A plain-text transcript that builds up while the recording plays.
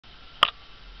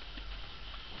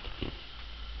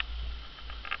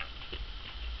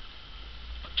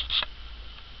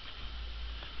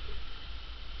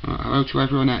hello to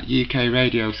everyone at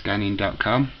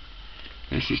ukradioscanning.com.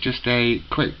 This is just a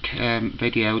quick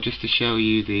video just to show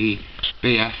you the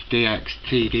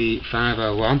BF-TD501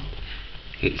 DMR.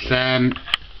 It's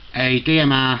a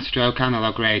DMR stroke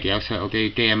analog radio, so it'll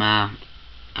do DMR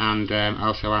and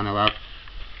also analog.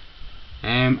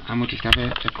 And we'll just have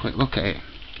a quick look at it.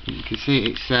 You can see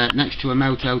it's next to a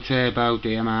Mototrbo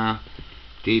DMR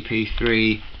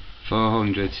BP-TD501,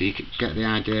 so you can get the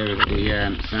idea of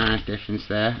the size difference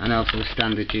there, and also a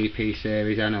standard GP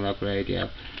series analog radio.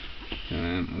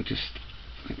 We'll just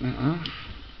click that off.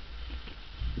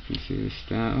 You can see the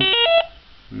start up.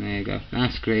 And there you go,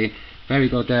 nice screen, very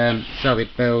good solid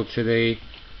build to the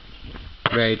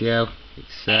radio.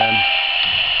 It's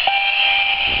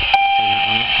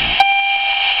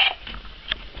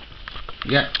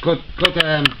yeah, good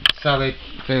solid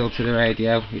feel to the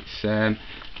radio. It's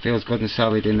feels good and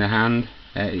solid in the hand.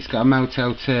 It's got a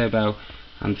Mototrbo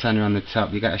antenna on the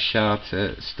top. You get a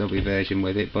shorter stubby version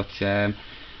with it, but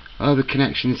all the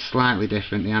connections slightly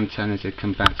different. The antennas are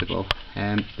compatible.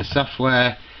 The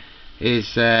software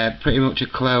is pretty much a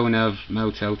clone of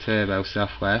Mototrbo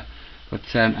software,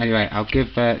 but anyway, I'll give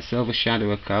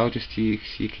SilverShadow a call just so you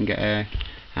can get an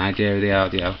idea of the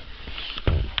audio.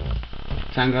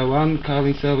 Tango 1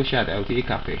 calling SilverShadow, do you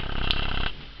copy?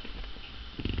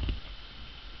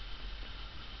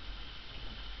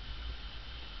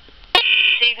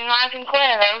 Receiving loud and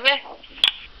clear, over.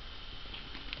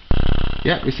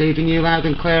 Yep, receiving you loud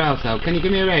and clear also. Can you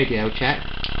give me a radio check?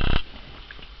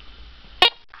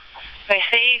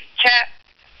 Receive, check,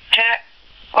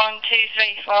 1 2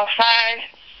 3 4 5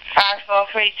 5 4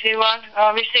 3 2 1.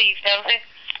 All received, over.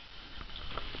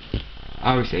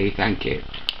 All received, thank you.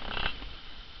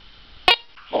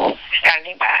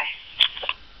 Standing by.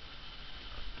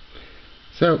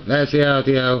 So there's the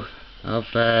audio of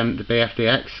the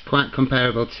BFDX, quite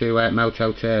comparable to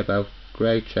Mototrbo.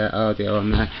 Great audio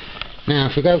on there. Now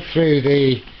if we go through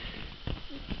the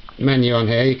menu on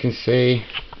here, you can see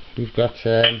we've got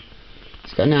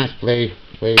it's got a nice blue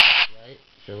light.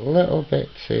 It's a little bit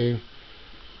too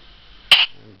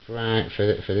bright for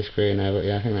the screen there, but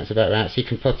yeah, I think that's about right. So you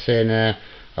can put in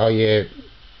all your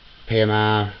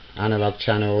PMR analog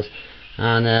channels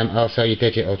and also your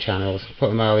digital channels. Put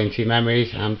them all into your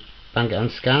memories and bang it on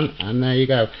scan, and there you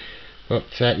go.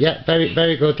 But yeah,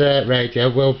 very good radio.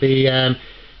 We'll be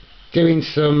doing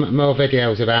some more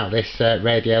videos about this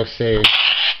radio soon.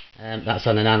 That's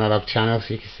on an analog channel,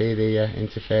 so you can see the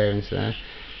interference there.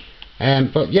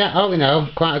 But yeah, all in all,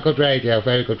 quite a good radio,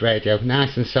 very good radio,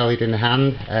 nice and solid in the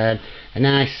hand. A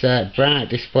nice bright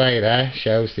display there,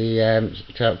 shows the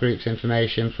talk group's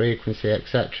information, frequency,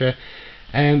 etc.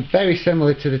 Very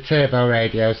similar to the turbo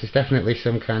radios. There's definitely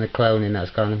some kind of cloning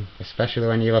that's gone on, especially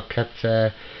when you look at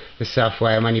the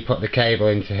software, and when you put the cable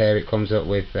into here it comes up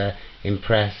with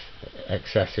Impress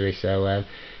accessory, so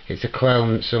it's a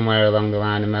clone somewhere along the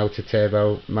line of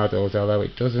Mototrbo models, although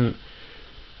it doesn't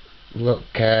look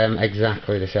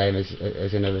exactly the same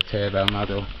as another turbo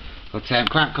model, but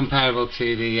quite comparable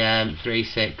to the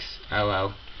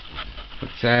 3600.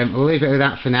 But we'll leave it with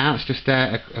that for now. It's just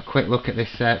a quick look at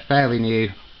this fairly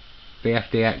new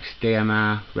BFDX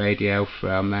DMR radio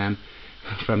from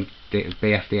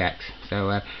BFDX.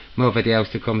 So more videos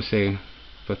to come soon.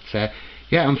 But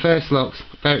yeah, on first looks,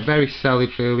 very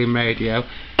solid feeling radio.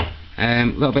 A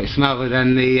little bit smaller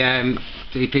than the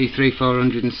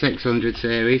DP-TD501 and 600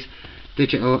 series,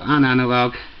 digital and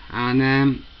analog,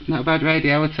 and not a bad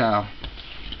radio at all.